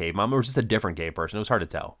think it's the cave mom, or it's just a different cave person. It was hard to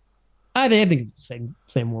tell. I think it's the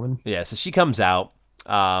same woman. Yeah. So she comes out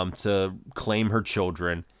to claim her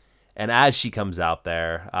children, and as she comes out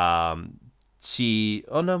there, that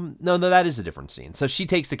is a different scene. So she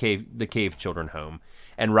takes the cave children home,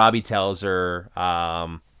 and Robbie tells her, I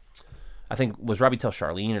think, was Robbie tell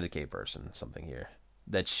Charlene or the cave person something here?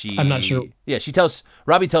 That she... I'm not sure. Yeah,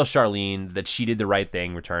 Robbie tells Charlene that she did the right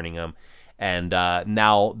thing returning them, and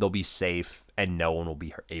now they'll be safe, and no one will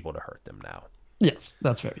be able to hurt them now. Yes,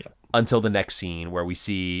 that's fair, yeah. Until the next scene where we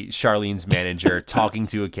see Charlene's manager talking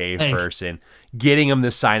to a cave person, getting them to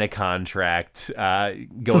sign a contract,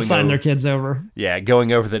 to sign their kids over. Yeah,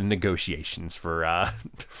 going over the negotiations for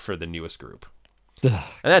the newest group. And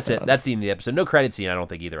that's it. That's the end of the episode. No credit scene, I don't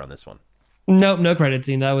think, either on this one. Nope, no credit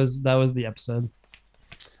scene. That was the episode.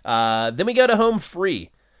 Then we go to Home Free.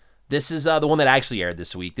 This is the one that actually aired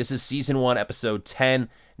this week. This is season 1, episode 10.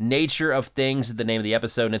 Nature of Things is the name of the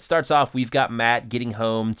episode. And it starts off, we've got Matt getting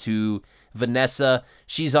home to Vanessa.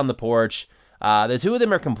 She's on the porch. The two of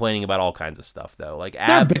them are complaining about all kinds of stuff, though. Like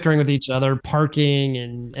they're bickering with each other, parking,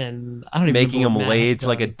 and I don't even making them late to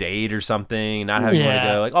like a date or something, not having one to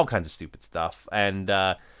go, like all kinds of stupid stuff. And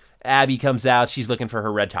Abby comes out. She's looking for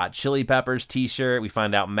her Red Hot Chili Peppers t-shirt. We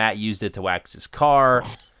find out Matt used it to wax his car.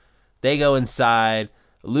 They go inside.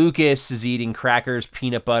 Lucas is eating crackers,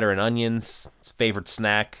 peanut butter, and onions, his favorite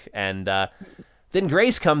snack. And then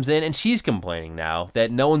Grace comes in, and she's complaining now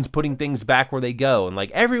that no one's putting things back where they go. And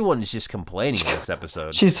like everyone is just complaining in this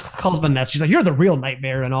episode. She calls Vanessa. She's like, "You're the real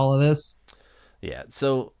nightmare in all of this." Yeah.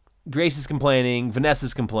 So Grace is complaining.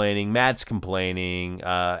 Vanessa's complaining. Matt's complaining.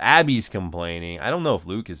 Abby's complaining. I don't know if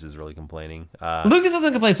Lucas is really complaining. Lucas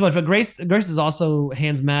doesn't complain so much, but Grace is also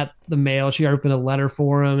hands Matt the mail. She opened a letter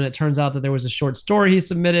for him, and it turns out that there was a short story he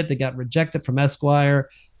submitted that got rejected from Esquire,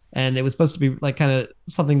 and it was supposed to be like kind of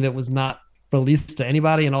something that was not released to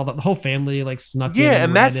anybody, and the whole family like snuck in. Yeah,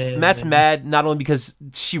 and Matt's mad not only because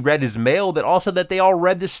she read his mail, but also that they all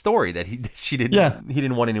read this story that he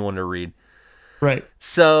didn't want anyone to read. Right.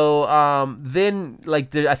 So then,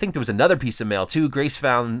 I think there was another piece of mail too. Grace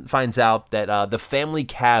finds out that the family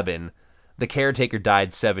cabin the caretaker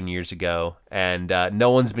died 7 years ago, and no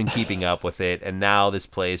one's been keeping up with it. And now this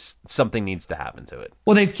place, something needs to happen to it.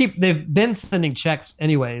 Well, they've been sending checks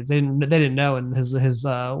anyways. They didn't know, and his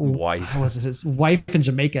Wife. how was it? His wife in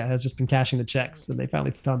Jamaica has just been cashing the checks, and they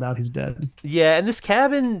finally found out he's dead. Yeah, and this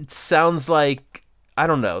cabin sounds like, I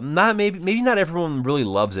don't know, maybe not everyone really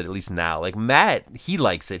loves it, at least now. Like Matt, he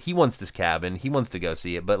likes it. He wants this cabin. He wants to go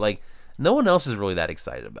see it, but like no one else is really that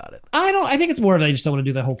excited about it. I think it's more of they just don't want to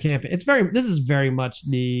do the whole campaign. This is very much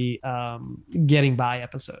the getting by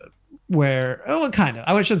episode where, kind of,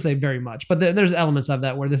 I shouldn't say very much, but there's elements of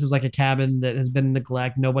that where this is like a cabin that has been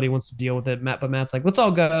neglect. Nobody wants to deal with it. But Matt's like, let's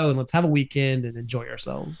all go and let's have a weekend and enjoy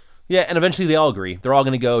ourselves. Yeah, and eventually they all agree. They're all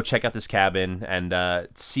going to go check out this cabin and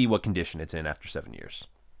see what condition it's in after 7 years.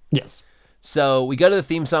 Yes. So we go to the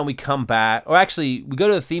theme song, we come back. Or actually, we go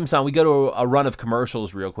to the theme song, we go to a run of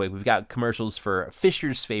commercials real quick. We've got commercials for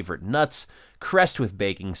Fisher's Favorite Nuts, Crest with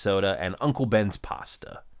Baking Soda, and Uncle Ben's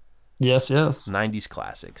Pasta. Yes. 90s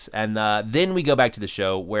classics. And then we go back to the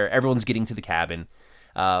show where everyone's getting to the cabin.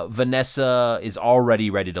 Vanessa is already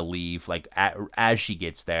ready to leave, like as she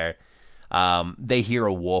gets there. They hear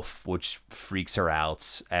a wolf, which freaks her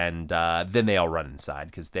out, and then they all run inside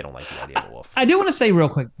because they don't like the idea of a wolf. I do want to say real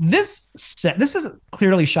quick, this isn't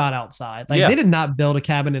clearly shot outside. Like they did not build a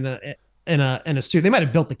cabin in a studio. They might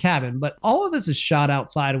have built the cabin, but all of this is shot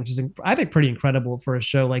outside, which is I think pretty incredible for a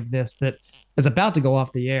show like this that is about to go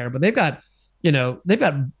off the air. But they've got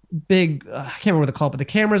big I can't remember what they're called, but the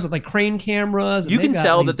cameras, like crane cameras. You can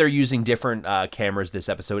tell that they're using different cameras this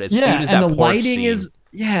episode. As soon as that and the porch lighting scene, is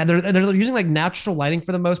they're using like natural lighting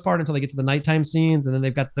for the most part until they get to the nighttime scenes, and then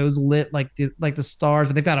they've got those lit like the stars,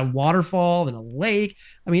 but they've got a waterfall and a lake.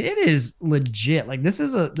 I mean, it is legit. Like this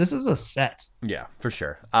is a set. Yeah, for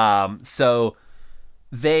sure. So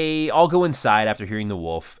they all go inside after hearing the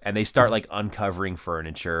wolf, and they start like uncovering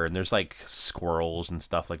furniture, and there's like squirrels and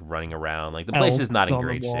stuff like running around. Like the place is not in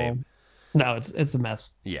great shape. No, it's a mess.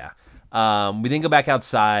 Yeah. We then go back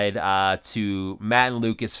outside to Matt and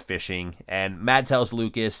Lucas fishing, and Matt tells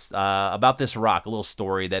Lucas about this rock, a little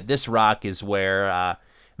story that this rock is where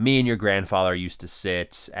me and your grandfather used to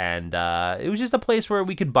sit, and it was just a place where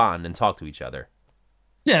we could bond and talk to each other.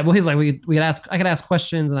 Yeah, well, he's like, I could ask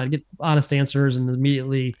questions and I'd get honest answers, and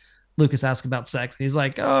immediately Lucas asks about sex, and he's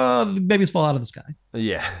like, oh, the babies fall out of the sky.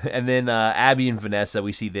 Yeah, and then Abby and Vanessa,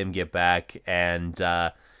 we see them get back, and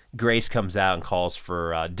Grace comes out and calls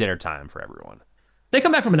for dinner time for everyone. They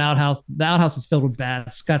come back from an outhouse. The outhouse is filled with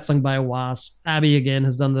bats, got stung by a wasp. Abby, again,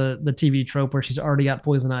 has done the TV trope where she's already got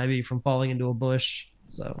poison ivy from falling into a bush,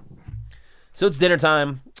 So it's dinner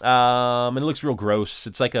time, and it looks real gross.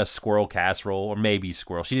 It's like a squirrel casserole, or maybe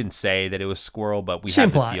squirrel. She didn't say that it was squirrel, but we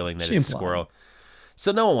have the feeling that it's squirrel.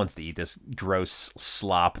 So no one wants to eat this gross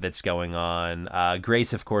slop that's going on.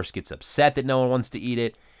 Grace, of course, gets upset that no one wants to eat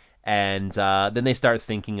it, and then they start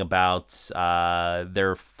thinking about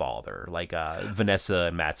their father, like Vanessa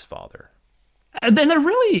and Matt's father. And then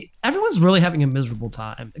everyone's really having a miserable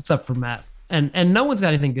time, except for Matt. And no one's got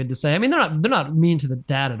anything good to say. I mean, they're not mean to the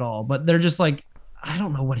dad at all, but they're just like, I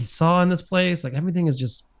don't know what he saw in this place. Like everything is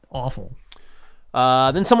just awful.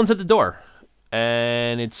 Then someone's at the door,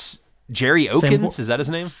 and it's Jerry Oakins. Is that his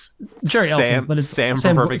name? Jerry Oakins, but it's Sam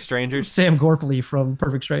from Perfect Strangers. Sam Gorpley from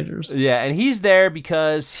Perfect Strangers. Yeah, and he's there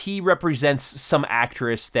because he represents some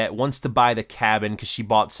actress that wants to buy the cabin because she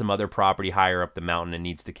bought some other property higher up the mountain and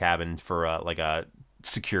needs the cabin for like a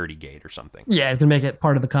security gate or something. Yeah, he's gonna make it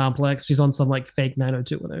part of the complex. He's on some like fake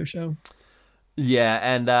 90210 show. Yeah,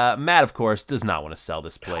 and Matt, of course, does not want to sell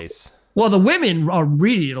this place. Well, the women are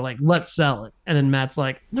ready to like, let's sell it, and then Matt's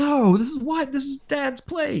like, no, this is Dad's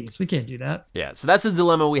place. We can't do that. Yeah, so that's the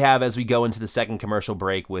dilemma we have as we go into the second commercial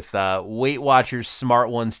break with Weight Watchers, Smart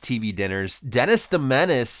Ones TV dinners, Dennis the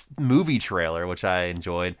Menace movie trailer, which I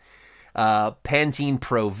enjoyed, Pantene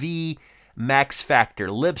Pro V, Max Factor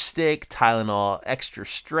lipstick, Tylenol Extra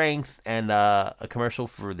Strength, and a commercial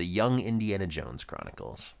for the Young Indiana Jones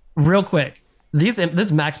Chronicles. Real quick, these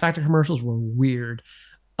Max Factor commercials were weird.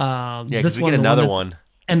 Yeah, because we get another one.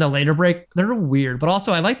 And the later break, they're weird. But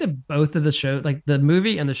also, I like that both of the show, like the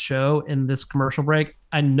movie and the show in this commercial break,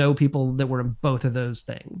 I know people that were in both of those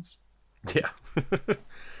things. Yeah.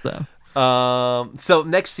 So. So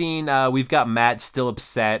next scene, we've got Matt still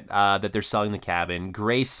upset that they're selling the cabin.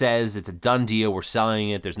 Grace says it's a done deal. We're selling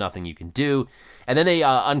it. There's nothing you can do. And then they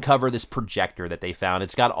uncover this projector that they found.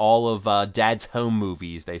 It's got all of Dad's home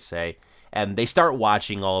movies, they say. And they start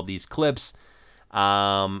watching all of these clips.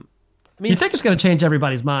 I mean, you think it's going to change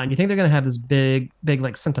everybody's mind. You think they're going to have this big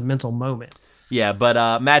like sentimental moment. Yeah,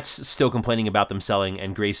 but Matt's still complaining about them selling,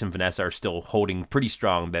 and Grace and Vanessa are still holding pretty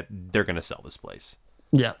strong that they're going to sell this place.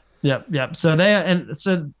 Yeah. Yep. So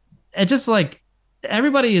it just like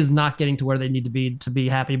everybody is not getting to where they need to be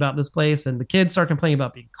happy about this place, and the kids start complaining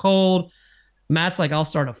about being cold. Matt's like, I'll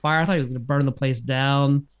start a fire. I thought he was going to burn the place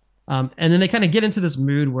down. And then they kind of get into this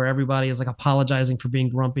mood where everybody is like apologizing for being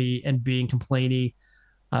grumpy and being complainy.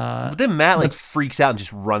 But then Matt like freaks out and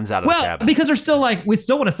just runs out of the cabin. Because they're still like, we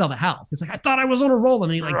still want to sell the house. He's like, I thought I was on a roll.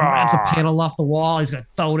 And he like grabs a panel off the wall. He's going to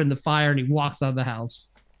throw it in the fire and he walks out of the house.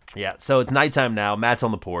 Yeah, so it's nighttime now. Matt's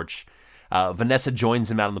on the porch. Vanessa joins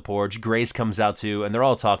him out on the porch. Grace comes out too, and they're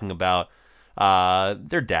all talking about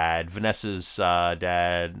their dad, Vanessa's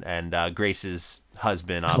dad, and Grace's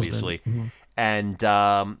husband, obviously. Mm-hmm.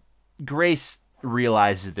 And Grace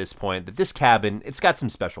realizes at this point that this cabin, it's got some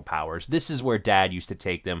special powers. This is where Dad used to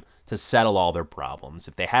take them to settle all their problems.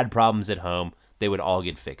 If they had problems at home, they would all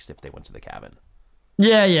get fixed if they went to the cabin.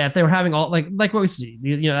 Yeah. If they were having all like what we see,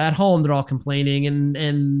 at home they're all complaining,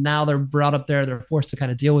 and now they're brought up there. They're forced to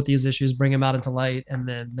kind of deal with these issues, bring them out into light, and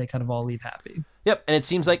then they kind of all leave happy. Yep, and it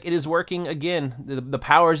seems like it is working again. The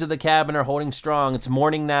powers of the cabin are holding strong. It's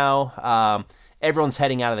morning now. Everyone's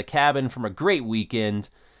heading out of the cabin from a great weekend.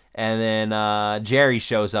 And then Jerry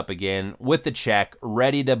shows up again with the check,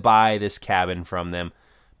 ready to buy this cabin from them.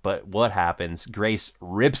 But what happens? Grace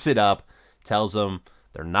rips it up, tells them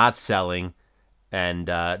they're not selling. And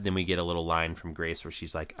then we get a little line from Grace where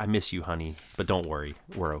she's like, I miss you, honey, but don't worry,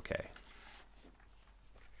 we're okay.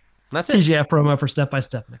 And that's it. TGIF promo for Step by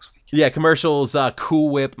Step next week. Yeah, commercials, Cool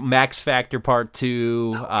Whip, Max Factor Part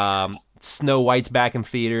 2, Snow White's back in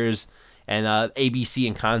theaters. And ABC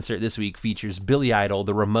in concert this week features Billy Idol,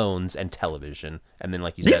 the Ramones, and television. And then,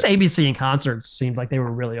 like you these said, ABC in concerts seemed like they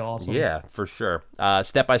were really awesome. Yeah, for sure.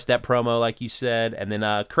 Step-by-step promo, like you said. And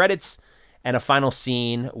then credits and a final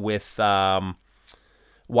scene with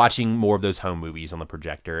watching more of those home movies on the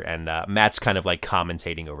projector. And Matt's kind of like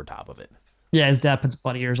commentating over top of it. Yeah, his dad puts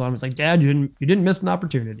bunny ears on him. He's like, Dad, you didn't miss an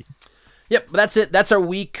opportunity. Yep, that's it. That's our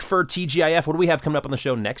week for TGIF. What do we have coming up on the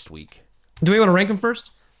show next week? Do we want to rank them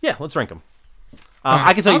first? Yeah, let's rank them. Right.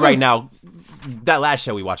 I can tell you right now, that last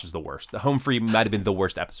show we watched was the worst. The Home Free might have been the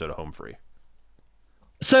worst episode of Home Free.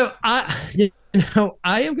 So I'm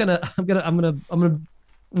gonna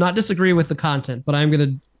not disagree with the content, but I'm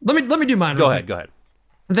gonna let me do mine. Go ahead.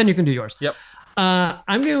 Then you can do yours. Yep.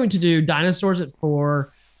 I'm going to do Dinosaurs at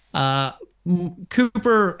 4,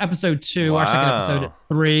 Cooper episode 2, our second episode at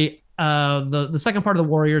 3, the second part of the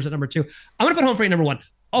Warriors at number 2. I'm gonna put Home Free at number 1,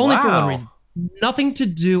 only for one reason. Nothing to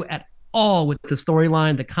do at all with the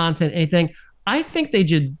storyline, the content, anything. I think they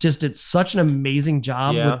just did such an amazing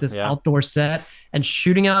job with this outdoor set and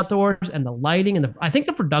shooting outdoors and the lighting, and I think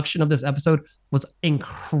the production of this episode was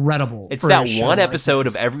incredible. It's that one episode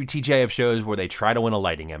of every TGIF shows where they try to win a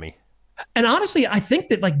lighting Emmy. And honestly, I think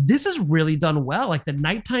that like this is really done well. Like the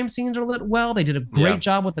nighttime scenes are lit well. They did a great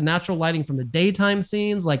job with the natural lighting from the daytime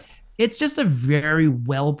scenes. Like it's just a very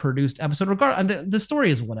well produced episode. The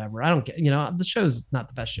story is whatever. I don't get, the show's not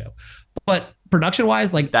the best show, but production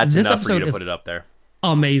wise, like that's this enough episode for you to is put it up there.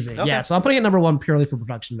 Amazing. Okay. Yeah. So I'm putting it number 1 purely for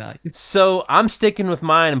production value. So I'm sticking with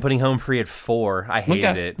mine. I'm putting Home Free at 4. I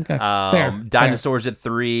hated it. Okay. Dinosaurs at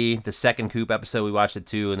 3, the second Coop episode we watched at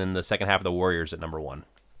 2, and then the second half of the Warriors at number 1.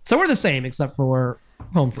 So we're the same except for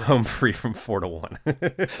Home Free. Home Free from 4 to 1.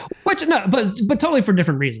 Which but totally for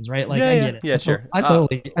different reasons, right? Like I get it. Yeah, sure. I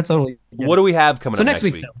totally what do we have coming up next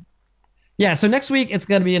week? Yeah, so next week it's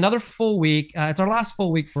going to be another full week. It's our last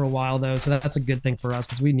full week for a while, though, so that's a good thing for us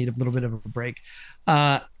because we need a little bit of a break.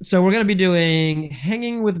 So we're going to be doing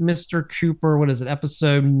Hanging with Mr. Cooper. What is it?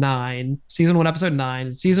 Episode 9, season 1, episode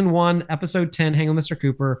 9, season 1, episode 10, Hanging with Mr.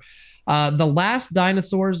 Cooper. The last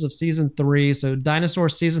Dinosaurs of season 3. So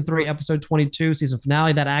Dinosaurs season 3, episode 22, season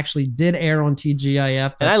finale that actually did air on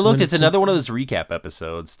TGIF. And I looked, it's another one of those recap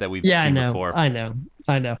episodes that we've seen before. I know.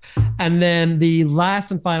 And then the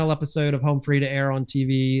last and final episode of Home Free to air on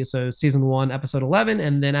TV. So season 1, episode 11.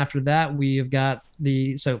 And then after that, we've got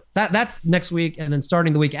that's next week. And then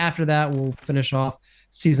starting the week after that, we'll finish off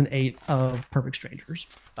season 8 of Perfect Strangers.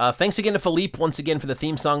 Thanks again to Philippe once again for the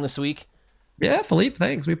theme song this week. Yeah, Philippe,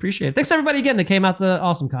 thanks. We appreciate it. Thanks everybody again that came out to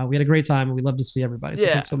AwesomeCon. We had a great time and we love to see everybody. So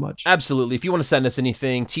thanks so much. Absolutely. If you want to send us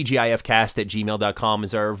anything, tgifcast@gmail.com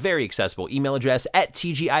is our very accessible email address, at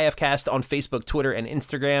tgifcast on Facebook, Twitter, and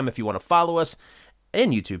Instagram if you want to follow us,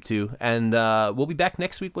 and YouTube too. And we'll be back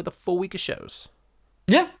next week with a full week of shows.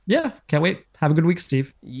 Yeah. Can't wait. Have a good week,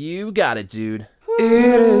 Steve. You got it, dude. It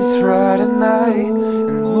is Friday night, and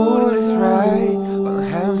the mood is right. Wanna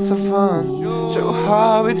have some fun, show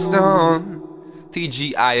how it's done.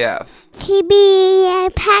 TGIF. TBA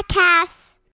Podcast.